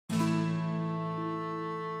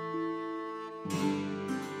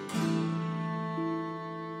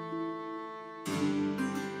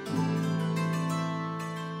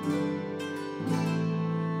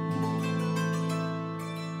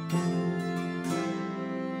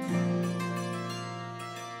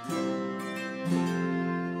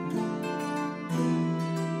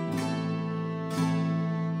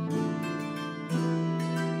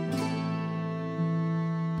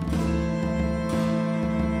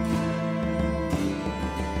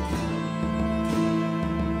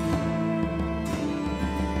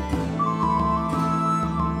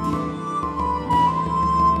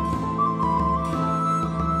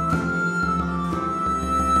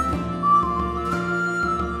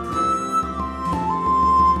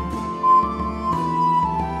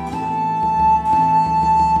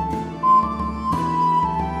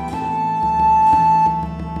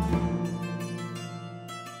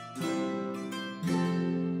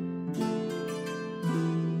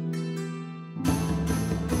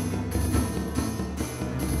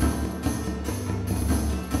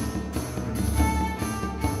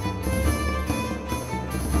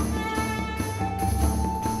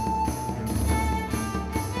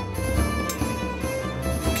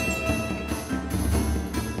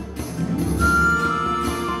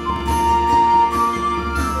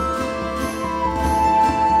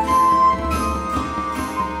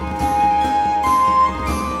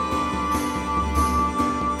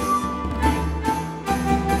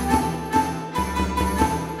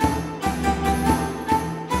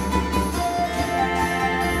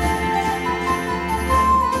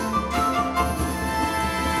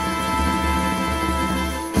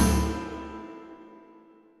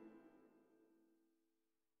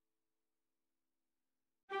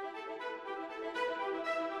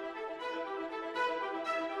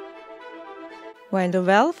While the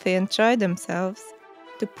wealthy enjoy themselves,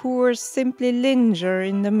 the poor simply linger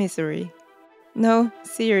in the misery. No,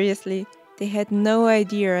 seriously, they had no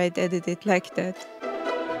idea I'd edit it like that.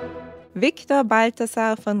 Victor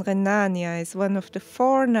Balthasar von Rhenania is one of the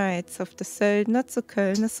 4 knights of the Söldner zu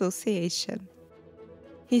Coeln Association.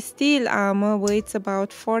 His steel armor weighs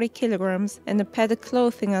about 40 kilograms and the padded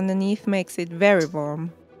clothing underneath makes it very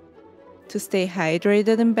warm. To stay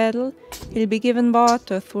hydrated in battle, he'll be given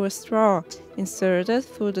water through a straw inserted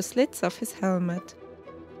through the slits of his helmet.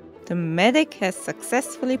 The medic has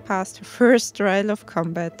successfully passed the first trial of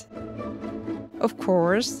combat. Of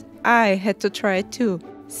course, I had to try it too.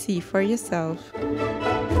 See for yourself.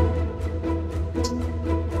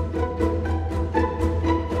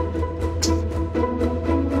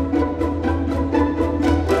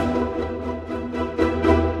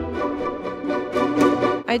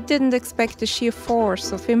 I didn't expect the sheer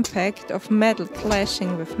force of impact of metal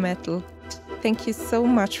clashing with metal. Thank you so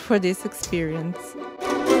much for this experience.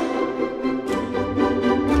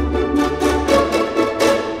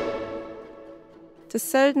 The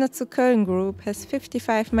Söldner zu Coeln group has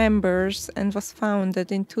 55 members and was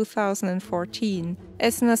founded in 2014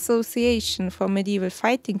 as an association for medieval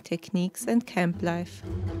fighting techniques and camp life.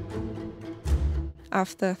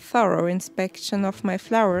 After a thorough inspection of my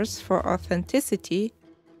flowers for authenticity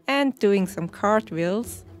and doing some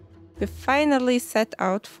cartwheels, we finally set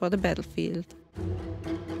out for the battlefield.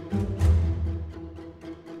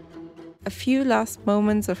 A few last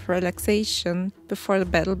moments of relaxation before the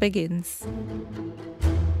battle begins.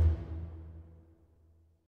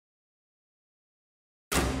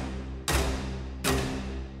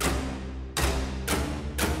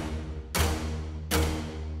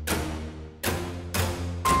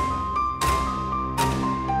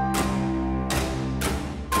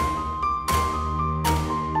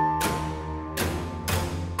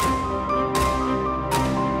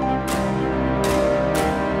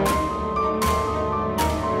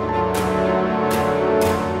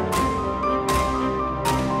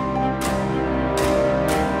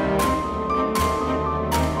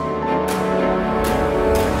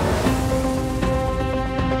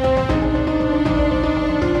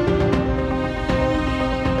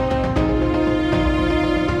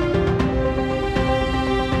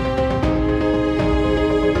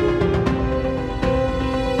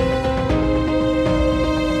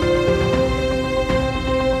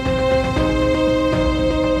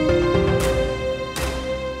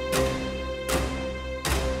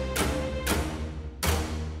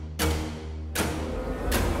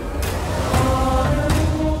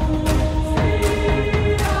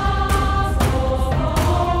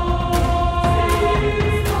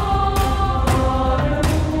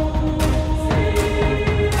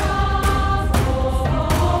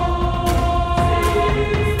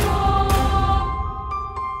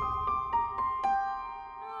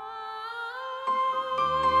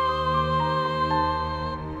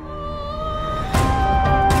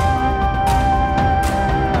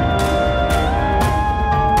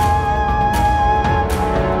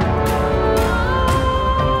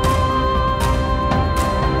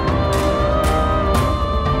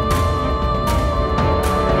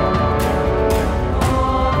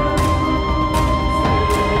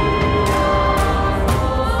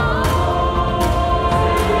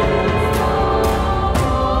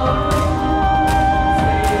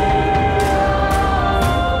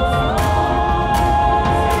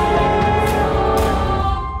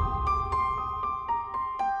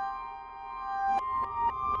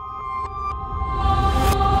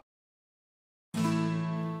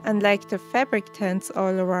 Unlike the fabric tents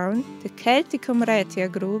all around, the Celticum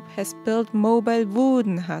Retia group has built mobile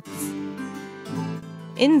wooden huts.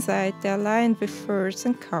 Inside they are lined with furs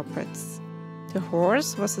and carpets. The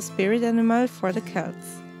horse was a spirit animal for the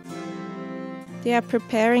Celts. They are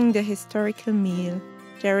preparing the historical meal.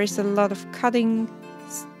 There is a lot of cutting,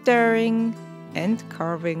 stirring, and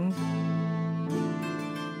carving.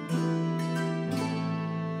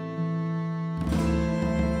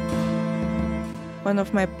 One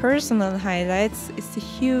of my personal highlights is the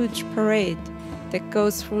huge parade that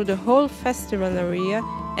goes through the whole festival area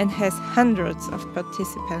and has hundreds of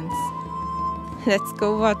participants. Let's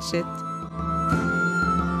go watch it!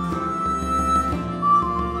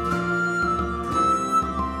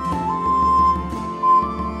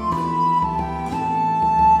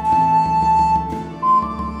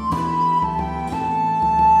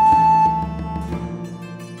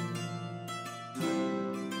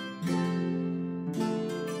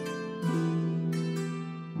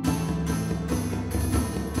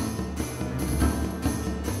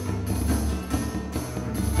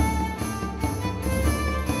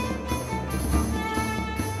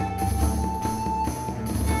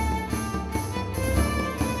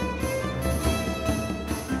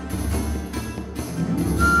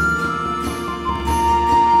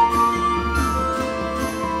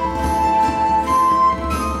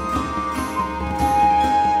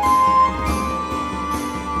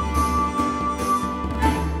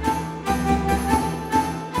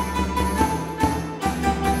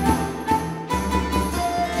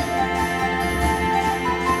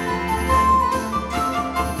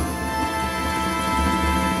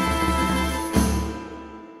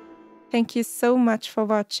 Thank you so much for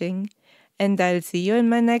watching, and I'll see you in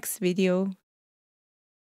my next video.